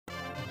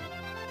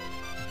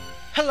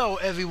Hello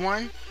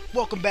everyone,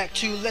 welcome back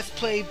to Let's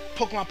Play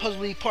Pokemon Puzzle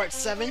League Part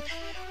 7.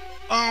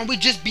 We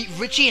just beat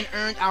Richie and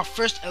earned our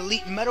first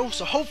elite medal,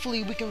 so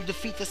hopefully we can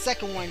defeat the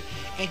second one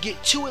and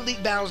get 2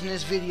 elite battles in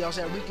this video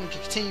so that we can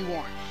continue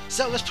on.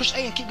 So let's push A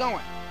and keep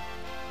going.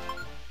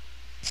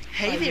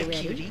 Hey there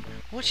cutie,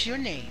 what's your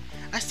name?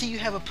 I see you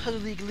have a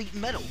Puzzle League elite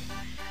medal.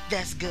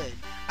 That's good.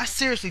 I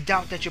seriously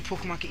doubt that your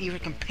Pokemon can even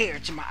compare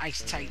to my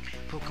Ice-type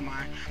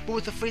Pokemon, but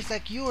with a face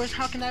like yours,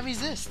 how can I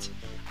resist?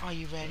 Are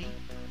you ready?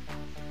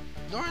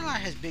 Lorelei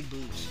has big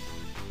boobs.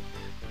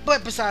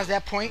 But besides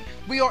that point,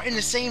 we are in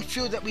the same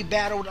field that we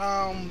battled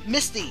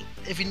Misty,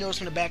 if you notice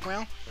from the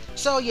background.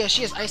 So yeah,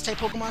 she has Ice-type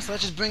Pokemon, so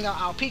let's just bring out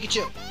our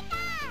Pikachu.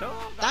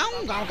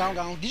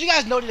 Gong. Did you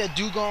guys know that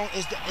Dugong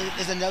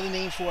is another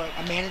name for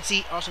a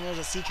manatee, also known as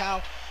a sea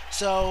cow?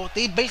 So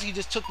they basically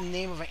just took the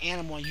name of an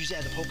animal and used it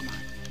as a Pokemon.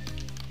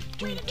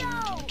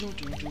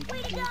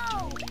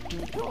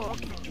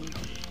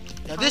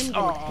 Now this,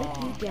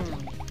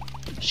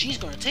 she's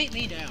gonna take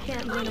me down.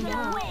 Can't win them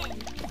all.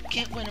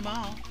 Can't win them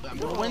all. But I'm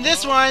gonna win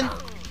this one.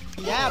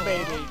 Yeah,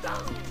 baby.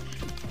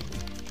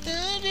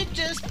 And it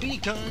just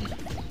begun.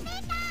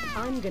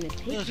 I'm gonna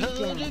take you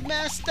down.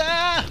 Master.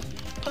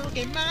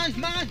 Pokemon,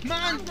 mine.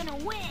 I'm gonna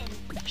win.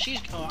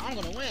 I'm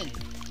gonna win.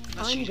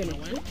 No, I'm gonna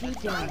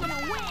take you down. I'm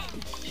gonna win.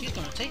 She's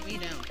gonna take me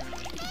down,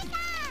 apparently.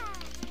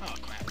 Oh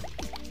crap.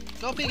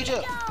 Go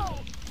Pikachu.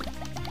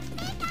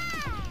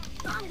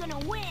 I'm gonna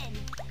win.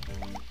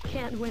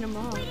 Can't win them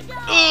all.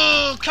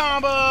 Oh,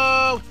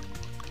 combo!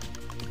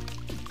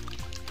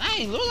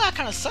 Dang, Lorelei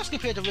kind of sucks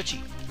compared to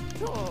Richie.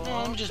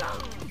 Oh, I'm just.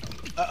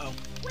 Uh-oh.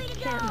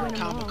 Can't win them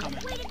Combo all. coming.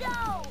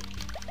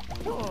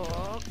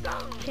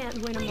 Can't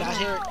win them You guys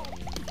all. hear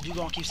it? You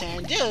gonna keep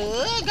saying,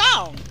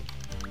 Dugong!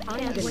 I'm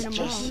This gonna is win them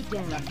just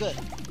all. not good.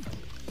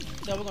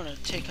 So we're gonna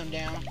take him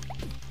down.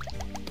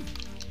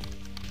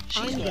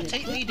 She's I'm gonna gonna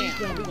take take me you down.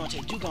 down. We're gonna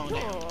take Dugong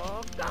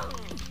down.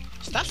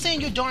 Stop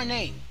saying your darn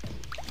name.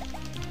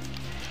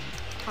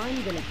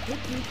 I'm gonna take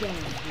you down.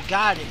 We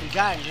got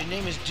it. Your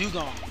name is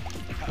Dugong.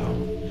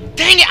 Uh-oh.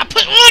 Dang it! I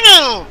put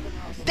no!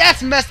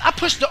 That's messed. I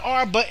pushed the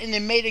R button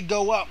and made it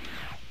go up.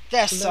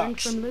 That Learn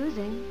sucks. from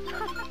losing.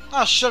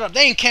 Oh, shut up.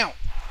 They didn't count.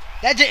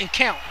 That didn't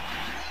count.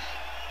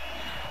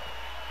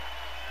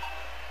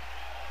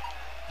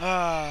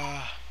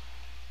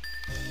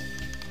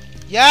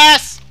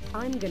 Yes!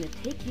 I'm gonna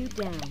take you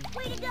down.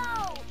 Way to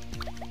go!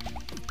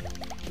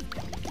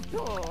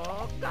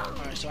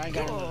 Alright, so I ain't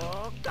got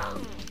another.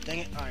 Dang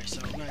it. Alright, so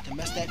we're gonna have to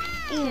mess that.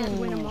 Can't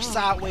win 'em all.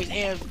 Sideways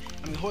and,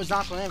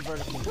 horizontal and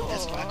vertical.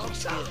 That's what I call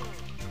skill.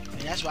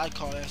 And that's what I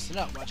call messing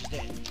up. Watch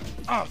this.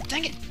 Oh,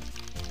 dang it.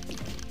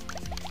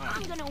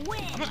 I'm gonna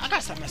win! I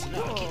gotta stop messing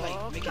up. I keep,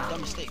 making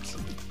dumb mistakes.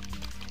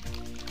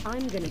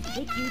 I'm gonna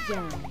take you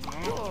down.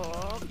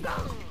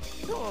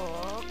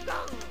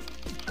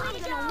 I'm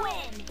gonna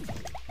win!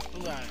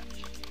 Alright.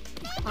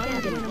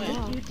 I'm gonna win.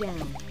 take you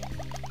down.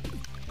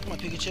 Come on,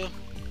 Pikachu.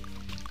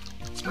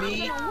 It's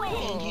me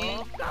and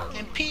you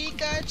and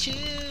Pikachu.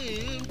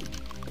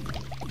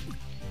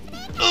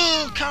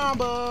 Ooh,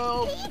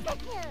 combo!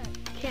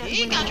 Can't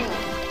win them Pikachu!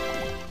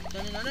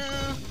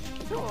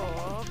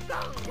 all.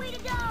 No. Way to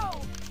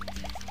go!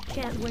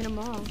 Can't win them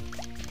all.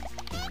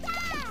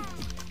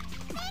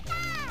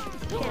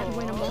 Can't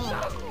win them all.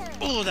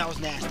 Ooh, that was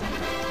nasty.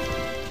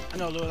 I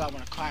know Lorelei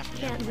wanna cry for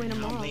that. Can't win 'em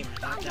I don't all. blame her.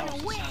 I'm That gonna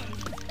was win!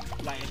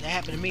 like if that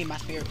happened to me, my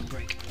spirit would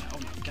break. Like, oh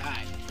my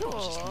god. That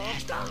was just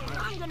nasty.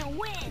 I'm gonna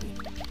win!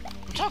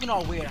 I'm talking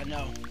all weird, I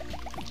know.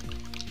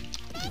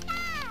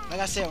 Like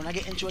I said, when I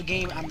get into a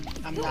game, I'm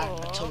not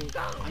myself.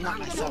 I'm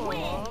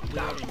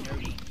weird and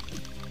nerdy.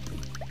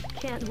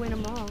 Can't win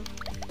them all.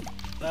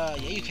 Yeah,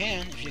 you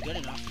can if you're good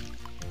enough.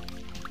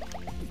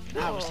 And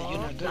obviously, you're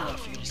not good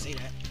enough for you to say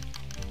that.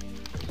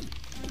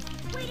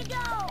 Way to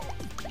go!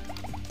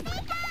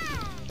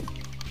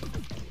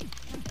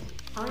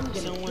 I'm gonna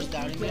Someone's take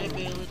doubting you their down.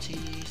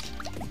 abilities.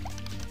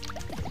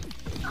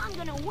 I'm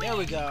gonna win! There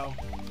we go.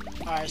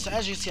 Alright, so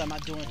as you can see, I'm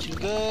not doing too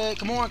good.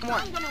 Come on.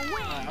 I'm gonna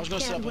win! Alright, I was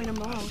gonna set Can't up win 'em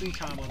a all. free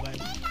combo, but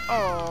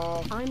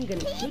oh, I'm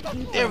gonna take you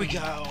down. there we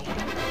go.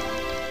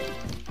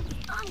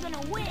 I'm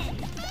gonna win!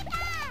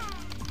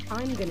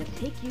 I'm gonna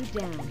take you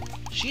down.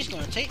 She's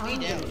gonna take me I'm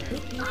down. gonna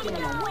take you I'm gonna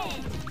down.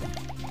 win!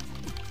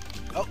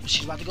 Oh,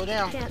 she's about to go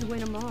down. Can't win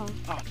them all.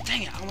 Oh,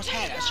 dang it! I almost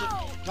had it.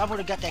 If I would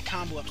have got that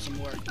combo up some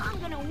more, I'm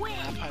gonna win!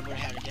 I probably would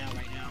have had it down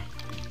right now.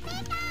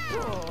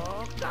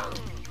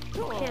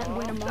 Can't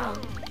win them all.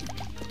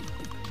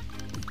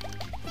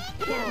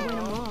 Can't win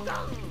them all.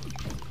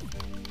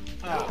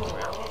 Oh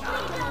crap!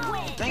 I'm gonna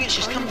win! Dang it!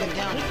 She's coming back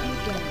down Take there. you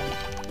down.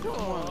 Come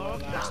on,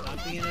 Lorelei, stop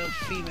being a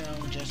female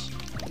and just.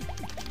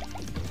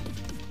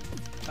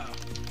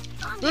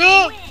 I'm Ah!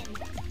 gonna win!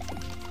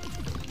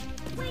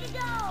 Way to go!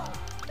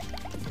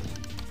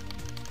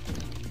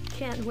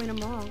 Can't win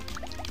them all.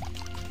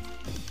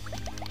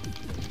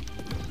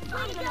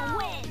 I'm gonna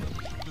win!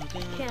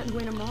 Can't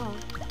win them all.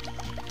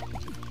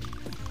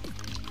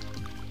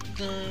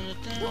 Oh,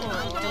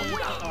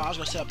 I was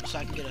gonna set up so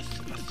I can get a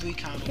 3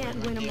 combo. Can't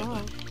right win them there, all.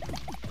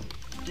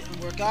 but didn't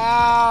work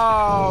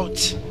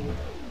out.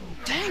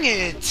 Dang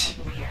it!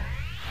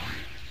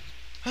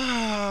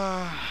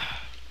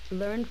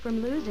 Learn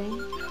from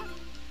losing.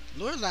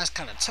 Lorelei's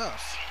kind of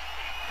tough.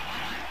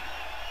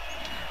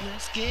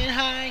 Let's get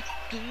high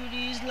through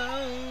these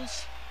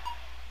lows.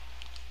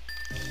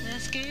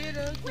 Let's get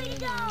up. Way to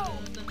go!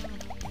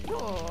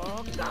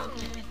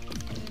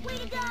 Way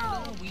to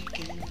go!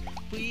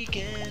 We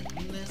can.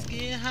 Let's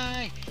get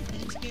high.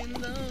 Let's get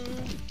low.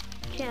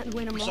 Can't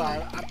win them all.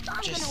 Sorry,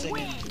 I'm just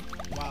singing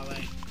while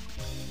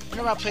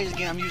whenever I play this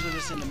game, I'm usually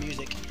listening to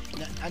music.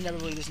 I never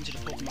really listen to the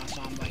Pokemon,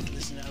 so I'm like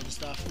listening to other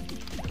stuff.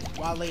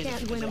 Wale is a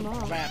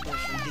rapper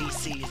from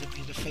DC.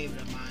 He's a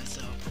favorite of mine,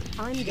 so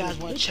if you guys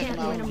want to check him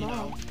out, you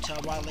know,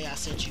 tell Wale I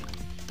sent you.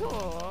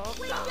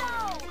 Way to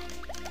go!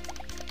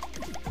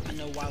 I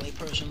know Wale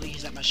personally.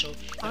 He's at my show.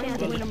 I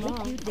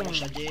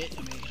wish I did.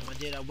 I mean, if I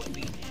did, I wouldn't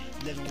be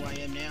living where I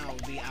am now. I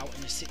would be out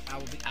in the city. I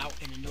would be out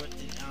in the north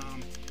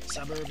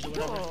suburbs or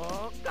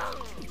whatever.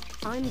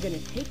 I'm gonna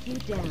take you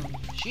down.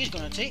 She's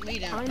gonna take me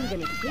down. I'm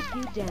gonna take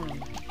you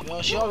down.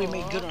 Well, she already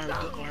made good on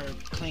her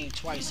claim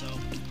twice, so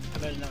I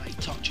better not like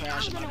talk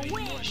trash about her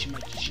anymore. She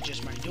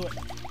just might do it.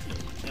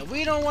 Now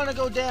we don't want to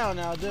go down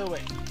now, do we?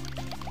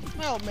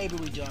 Well, maybe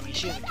we do. I mean,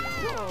 she's a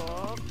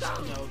girl,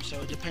 you know,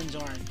 so it depends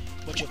on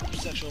what your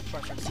sexual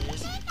preference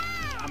is.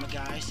 I'm a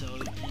guy, so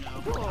you know, I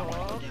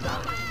want to go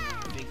down.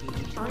 Big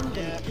boobs.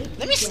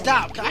 Let me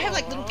stop, 'cause I have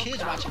like little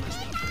kids watching my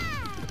stuff.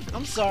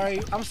 I'm sorry.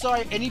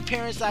 Any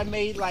parents I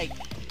made like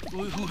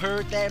who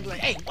heard that and be like,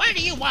 hey, what are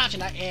you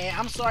watching?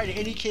 I'm sorry to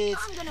any kids.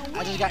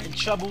 I just got in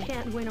trouble.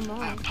 Can't win them all.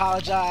 I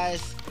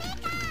apologize.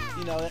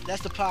 You know,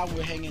 that's the problem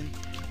with hanging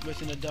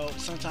with an adult.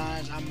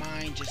 Sometimes our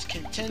mind just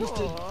tends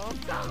to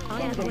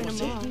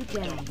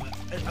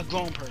a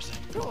grown person.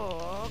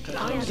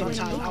 Because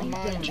sometimes our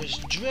mind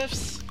just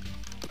drifts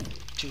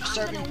to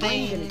certain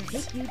things,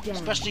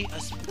 especially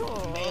us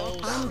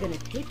males. I'm gonna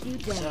take you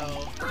down.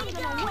 So,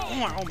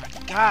 come on, oh my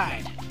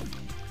god.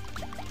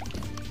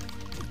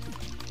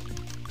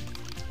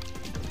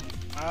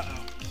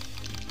 Uh-oh.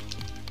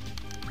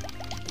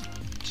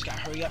 Just gotta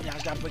hurry up now, I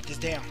just gotta break this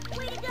down.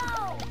 Way to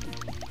go!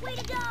 Way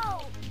to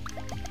go!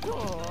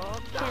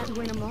 Can't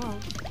win them all.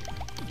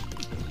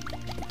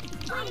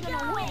 I'm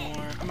gonna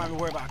win! I'm not even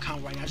worried about a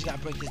combo right now, I just gotta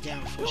break this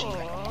down before she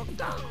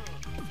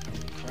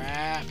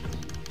crap.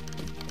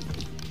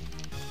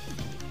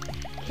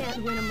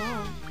 Can't win them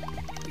all.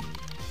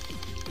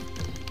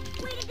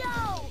 Way to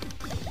go!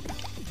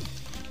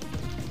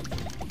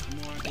 Come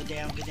on, get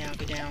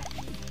down.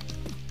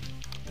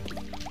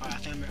 Alright, I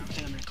think I'm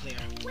in the clear.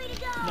 Way to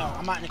go! No,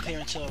 I'm not in the clear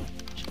until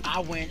I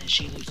win and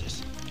she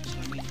loses. So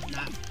let me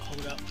not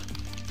hold up.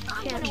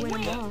 Can't win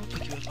them all.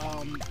 Pick you with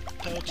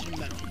pedal to the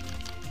metal.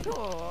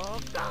 Full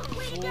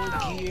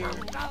gear.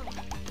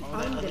 All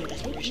that other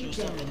inspirational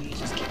stuff that needs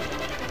just keep going.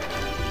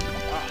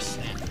 Oh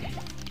snap.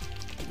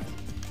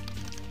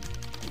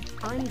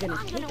 I'm gonna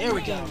take There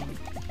we go.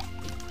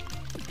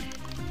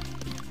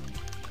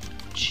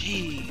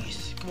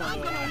 Jeez. Come on,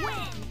 I'm gonna Lorelei.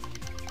 win!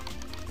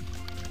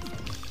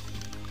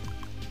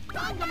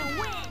 I'm gonna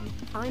win!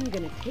 I'm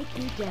gonna take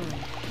you down.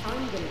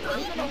 I'm gonna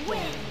take you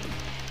win!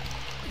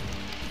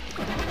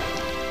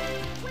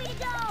 down. Way to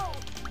go!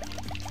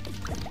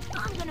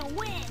 I'm gonna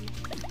win!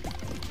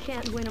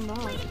 Can't win them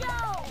all. Way to go!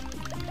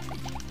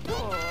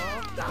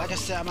 Like I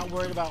said, I'm not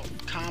worried about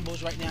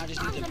combos right now. I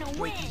just need to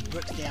break these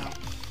bricks down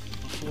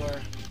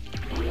before.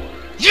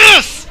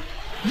 Yes!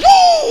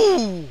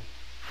 Woo!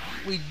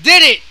 We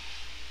did it!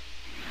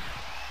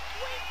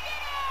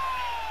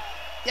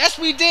 Yes,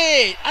 we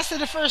did! I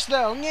said it first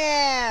though.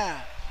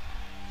 Yeah!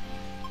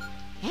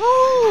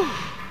 Woo!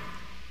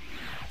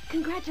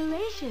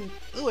 Congratulations.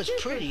 Ooh, it's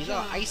pretty. It's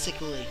all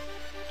icicle-y.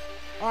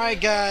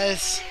 Alright,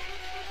 guys.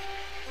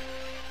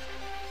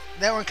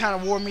 That one kind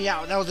of wore me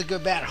out. That was a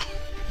good battle.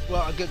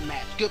 Well, a good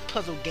match. Good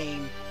puzzle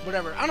game.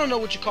 Whatever. I don't know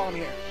what you call them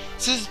here.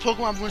 Since it's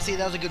Pokemon, I'm going to say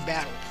that was a good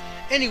battle.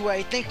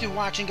 Anyway, thank you for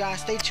watching,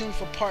 guys. Stay tuned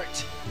for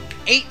part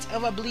 8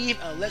 of, I believe,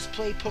 a Let's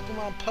Play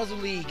Pokemon Puzzle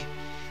League.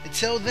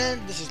 Until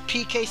then, this is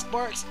PK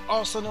Sparks,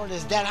 also known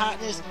as That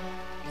Hotness,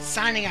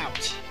 signing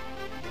out.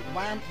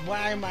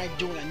 Why am I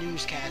doing a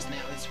newscast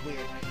now? It's weird.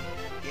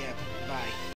 Yeah, bye.